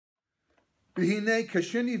If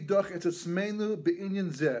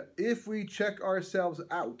we check ourselves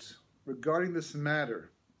out regarding this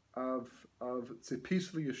matter of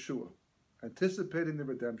Tzepisa Yeshua, anticipating the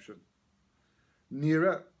redemption,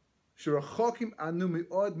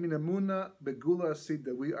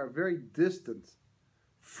 that we are very distant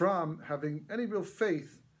from having any real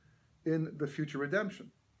faith in the future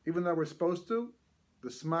redemption. Even though we're supposed to, the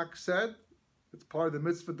Smak said, it's part of the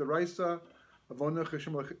mitzvah deraisa, Avonech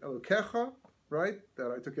Hashem Elokecha, right?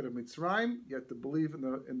 That I took it of Mitzrayim. You have to believe in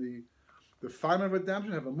the final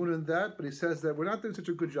redemption, have emunah in that. But he says that we're not doing such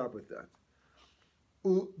a good job with that.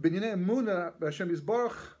 B'nyanei emunah b'Hashem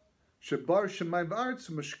Yisborach shebar shemayim v'aretz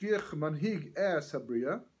mashgiach manhig es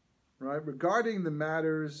habriya, right? Regarding the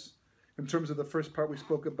matters in terms of the first part we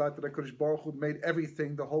spoke about, that HaKadosh Baruch Hu made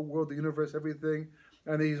everything, the whole world, the universe, everything,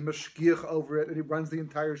 and he's mashgiach over it, and he runs the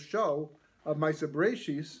entire show of Ma'aseh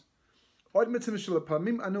Bereshis. From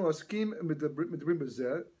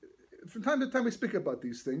time to time we speak about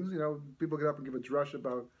these things. You know, people get up and give a drush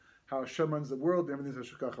about how Hashem runs the world, and everything's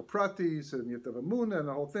hashgacha pratis, and you have to have emunah, and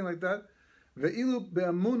the whole thing like that. But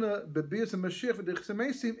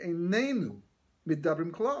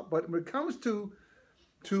when it comes to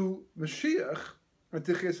Mashiach and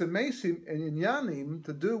Tichas Mesim and Inyanim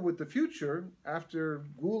to do with the future after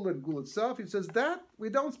Gul and Gul itself, he says that we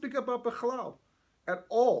don't speak about Bechalal at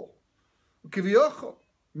all. It's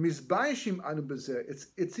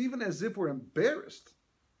even as if we're embarrassed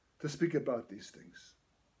to speak about these things.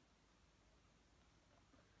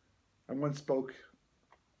 I once spoke,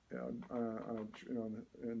 in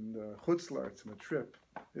Chutz La'aretz on a trip.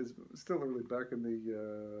 It's still early, back in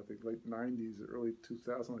the I think late '90s, early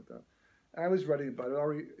 2000s, like that. I was writing about it,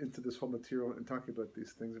 already into this whole material and talking about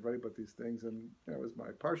these things, and writing about these things, and it was my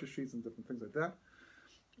parsha sheets and different things like that.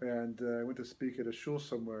 And I went to speak at a shul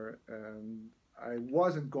somewhere, and I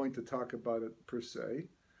wasn't going to talk about it per se,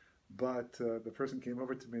 but the person came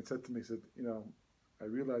over to me and said to me, he said, you know, I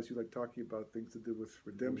realize you like talking about things to do with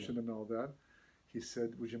redemption and all that. He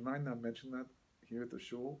said, would you mind not mentioning that here at the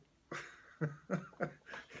shul?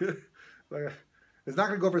 Like, it's not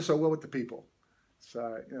going to go over so well with the people.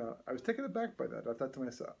 So, you know, I was taken aback by that. I thought to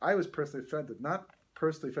myself, I was personally offended, not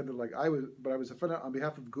personally offended like I was, but I was offended on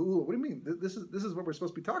behalf of Geula. What do you mean? This is what we're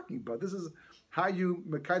supposed to be talking about. This is how you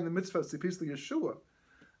mekayim the mitzvah of Tzepisa Yeshua.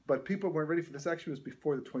 But people weren't ready for this. Actually, it was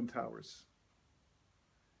before the Twin Towers.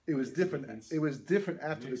 It was different. It was different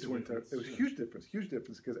after the Twin Towers. It was huge difference,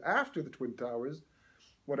 because after the Twin Towers,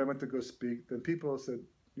 when I went to go speak, then people said,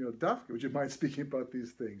 you know, Dafka, would you mind speaking about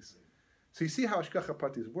these things? So you see how Hashgacha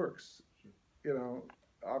Pratis works. You know,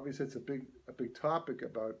 obviously it's a big topic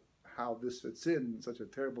about how this fits in such a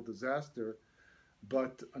terrible disaster,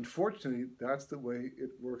 but unfortunately that's the way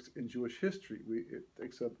it works in Jewish history. It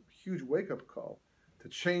takes a huge wake-up call to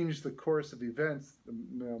change the course of events,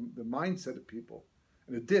 the mindset of people,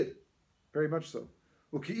 and it did, very much so.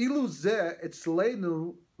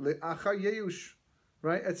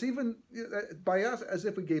 Right? It's even by us as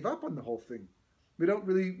if we gave up on the whole thing. We don't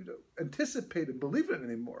really anticipate and believe in it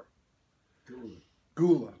anymore.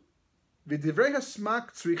 Gula. He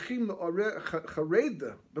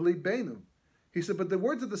said, but the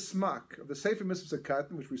words of the Smak, of the Sefer Mitzvah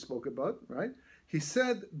Zakatan, which we spoke about, right? He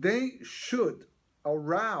said they should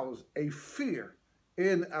arouse a fear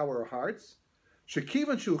in our hearts.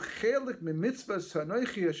 Because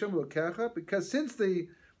since the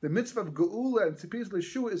mitzvah of Geula and Tzepisa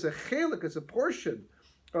Yeshua is a chelik, it's a portion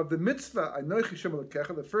of the mitzvah Anochi Hashem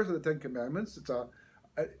Elokecha, the first of the Ten Commandments. It's one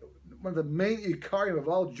of the main ikarim of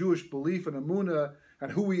all Jewish belief and emunah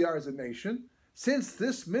and who we are as a nation. Since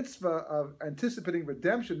this mitzvah of anticipating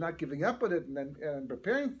redemption, not giving up on it, and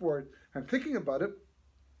preparing for it, and thinking about it,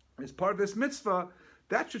 is part of this mitzvah,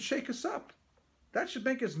 that should shake us up. That should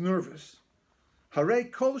make us nervous. And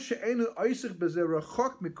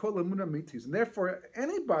therefore,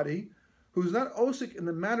 anybody who's not osik in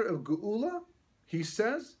the matter of geula, he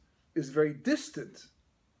says, is very distant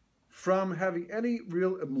from having any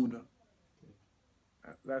real emunah.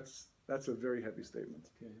 That's a very heavy statement.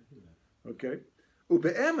 Okay.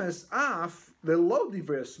 Ube'emes af lelo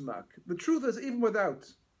divrei smak. The truth is, even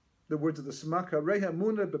without the words of the smak, harei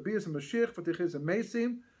emunah b'bias Mashiach v'tichis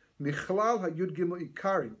mesim michlal hayud gimel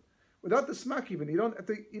ikarim. Without the smak, even you don't have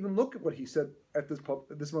to even look at what he said at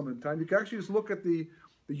this moment in time. You can actually just look at the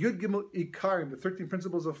Yud Gimel Ikarim, the 13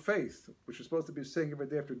 principles of faith, which you're supposed to be saying every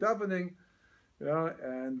day after davening, you know,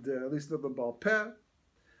 and at least not the Baal Peh.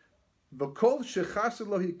 V'kol shechaser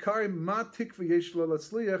lo hikarim ma tikva yesh lo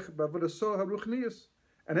latzliach b'avodaso haruchnius.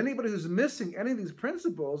 And anybody who's missing any of these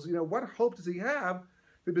principles, you know, what hope does he have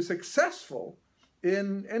to be successful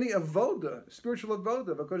in any avoda, spiritual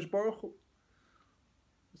avoda, v'kodesh baruch hu?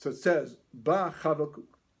 So it says, Ba chavakuk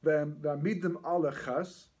v'amidim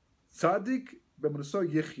alechas tzadik b'munaso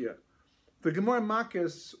yichya. The Gemara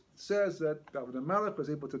Makis says that David Melech was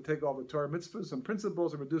able to take all the Torah mitzvahs and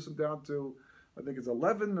principles and reduce them down to, I think it's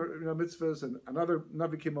 11 mitzvahs, and another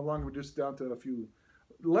Navi came along and reduced it down to a few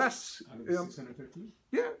less. 613?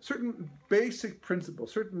 Yeah, certain basic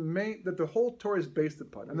principles, certain main, that the whole Torah is based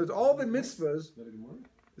upon. And there's all the mitzvahs. Is that a Gemara?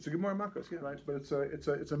 It's a Gemara Makos, yeah, right. But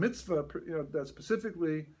it's a mitzvah, that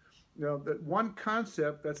specifically, that one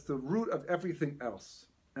concept that's the root of everything else.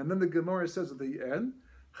 And then the Gemara says at the end,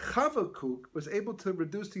 Chavakuk was able to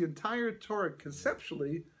reduce the entire Torah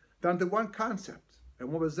conceptually down to one concept. And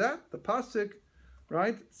what was that? The pasuk,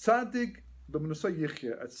 right? Tzaddik b'munasah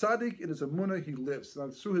yichya. A tzaddik in his emunah he lives. Now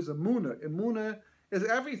through his emunah is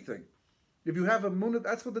everything. If you have emunah,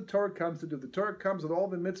 that's what the Torah comes to do. The Torah comes with all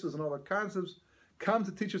the mitzvahs and all the concepts, comes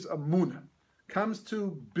to teach us emunah, comes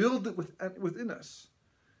to build it within us.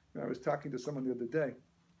 I was talking to someone the other day,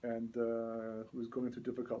 and who was going through a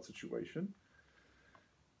difficult situation.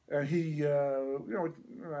 And he,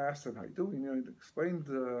 I asked him, how you doing? He explained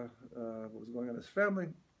what was going on in his family.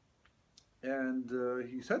 And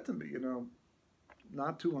he said to me,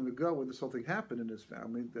 not too long ago when this whole thing happened in his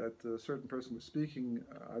family, that a certain person was speaking,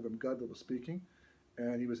 Adam Gadol was speaking,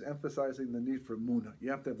 and he was emphasizing the need for emunah.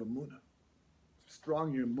 You have to have emunah.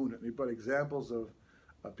 Strong your emunah. And he brought examples of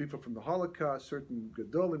people from the Holocaust, certain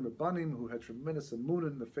Gedolim, Rabbanim, who had tremendous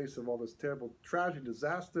emunah in the face of all this terrible tragedy,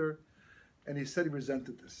 disaster. And he said he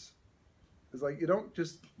resented this. It's like, you don't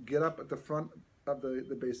just get up at the front of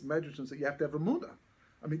the base medrash and say, you have to have emunah.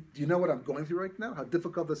 I mean, do you know what I'm going through right now? How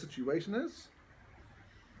difficult the situation is?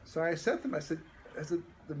 So I said to him, I said,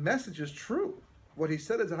 the message is true. What he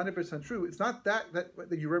said is 100% true. It's not that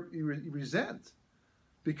you resent,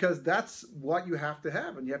 because that's what you have to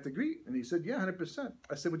have, and you have to agree. And he said, yeah, 100%.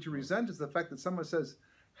 I said, what you resent is the fact that someone says,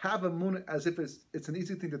 have emunah, as if it's an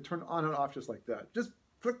easy thing to turn on and off just like that. Just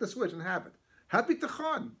flick the switch and have it. Have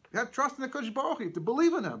bitachon. Have trust in the Kodesh Baruch Hu, to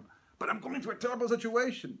believe in him. But I'm going through a terrible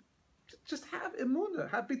situation. Just have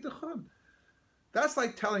emunah. Have bitachon. That's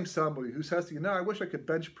like telling somebody who says to you, I wish I could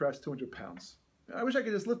bench press 200 pounds. I wish I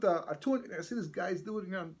could just lift a 200. I see these guys do it,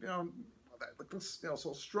 like this,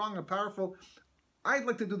 so strong and powerful. I'd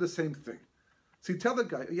like to do the same thing. So you tell the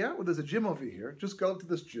guy, there's a gym over here. Just go to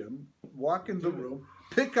this gym, walk in the room,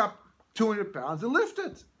 pick up 200 pounds and lift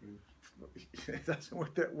it. It doesn't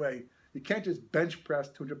work that way. You can't just bench press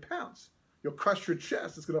 200 pounds. You'll crush your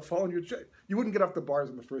chest. It's going to fall on your chest. You wouldn't get off the bars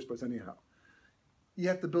in the first place anyhow. You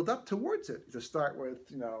have to build up towards it. You start with,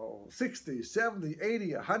 60, 70,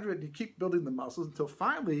 80, 100. And you keep building the muscles until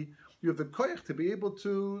finally you have the koyach to be able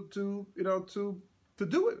to do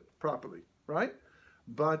it properly, right?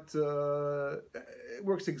 But it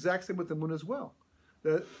works exact same with the emunah as well.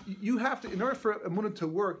 You have to, in order for emunah to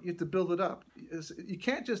work, you have to build it up. You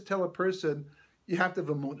can't just tell a person you have to have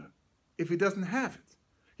emunah if he doesn't have it.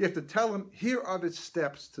 You have to tell him, here are the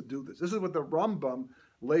steps to do this. This is what the Rambam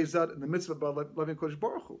lays out in the mitzvah about loving Kodesh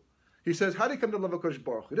Baruch Hu. He says, how do you come to love Kodesh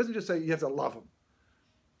Baruch Hu? He doesn't just say you have to love him.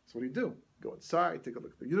 So what do you do? Go outside, take a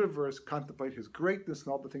look at the universe, contemplate his greatness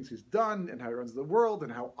and all the things he's done and how he runs the world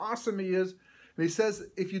and how awesome he is. And he says,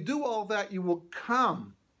 if you do all that, you will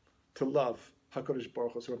come to love HaKadosh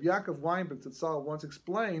Baruch Hu. So Rabbi Yaakov Weinberg Tzal once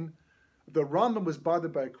explained, the Rambam was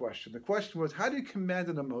bothered by a question. The question was, how do you command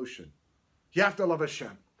an emotion? You have to love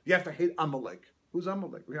Hashem. You have to hate Amalek. Who's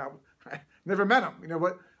Amalek? I never met him.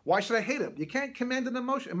 What? Why should I hate him? You can't command an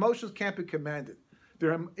emotion. Emotions can't be commanded.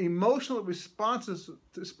 They're emotional responses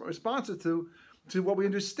to what we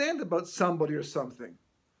understand about somebody or something.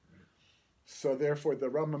 So therefore, the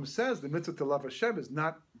Rambam says the mitzvah to love Hashem is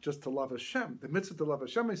not just to love Hashem. The mitzvah to love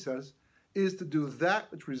Hashem, he says, is to do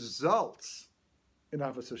that which results in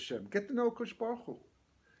Avos Hashem. Get to know Kodesh Baruch Hu.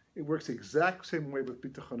 It works the exact same way with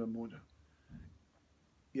bitachon emunah.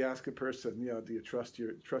 You ask a person, do you trust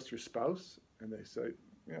your spouse? And they say,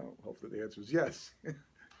 hopefully the answer is yes.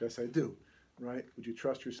 Yes, I do. Right? Would you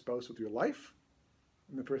trust your spouse with your life?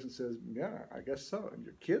 And the person says, yeah, I guess so. And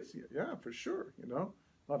your kids? Yeah, for sure.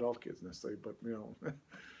 Not all kids necessarily, but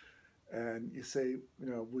and you say,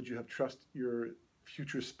 would you have trust your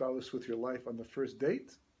future spouse with your life on the first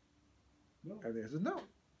date? No. And they said, no.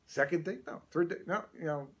 Second date? No. Third date?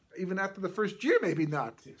 No. Even after the first year, maybe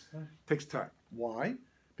not. Takes time. Why?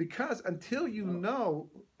 Because until you know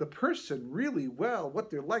the person really well, what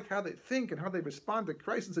they're like, how they think, and how they respond to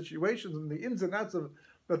crisis situations, and the ins and outs of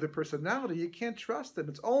their personality, you can't trust them.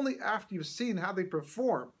 It's only after you've seen how they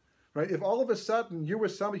perform, right? If all of a sudden you're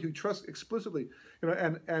with somebody who you trust explicitly,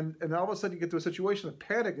 and all of a sudden you get to a situation of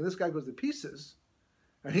panic, and this guy goes to pieces,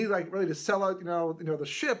 and he's like ready to sell out, the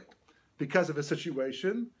ship, because of a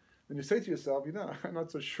situation, then you say to yourself, I'm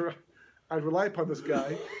not so sure I'd rely upon this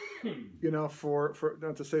guy, for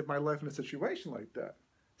to save my life in a situation like that.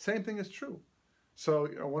 Same thing is true. So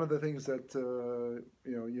one of the things that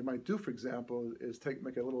you might do, for example, is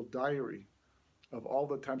make a little diary of all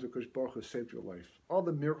the times that Kodesh Baruch Hu saved your life, all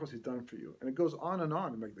the miracles He's done for you, and it goes on and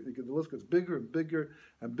on. The list gets bigger and bigger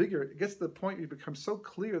and bigger. It gets to the point where it becomes so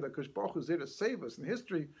clear that Kodesh Baruch Hu is there to save us in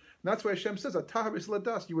history. And that's why Hashem says, "Atah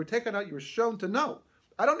b'sledas." You were taken out. You were shown to know.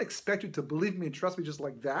 I don't expect you to believe me and trust me just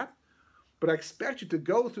like that, but I expect you to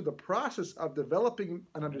go through the process of developing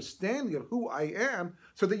an understanding of who I am,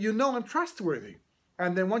 so that you know I'm trustworthy.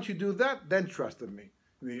 And then once you do that, then trust in me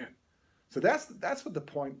in the end. So that's what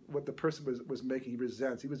the person was making. He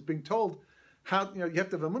resents. He was being told how you have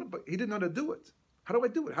to have emunah, but he didn't know how to do it. How do I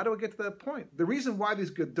do it? How do I get to that point? The reason why these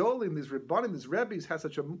gedolim, these rabbanim, these rebbes had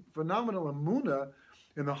such a phenomenal emunah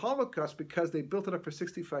in the Holocaust, because they built it up for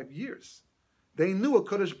 65 years. They knew a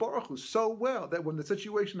Kodesh Baruch Hu so well that when the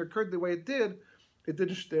situation occurred the way it didn't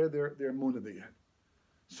share their emunah in the end.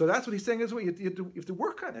 So that's what he's saying as well. You have to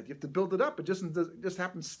work on it. You have to build it up. It just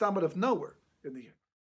happens stum out of nowhere in the end.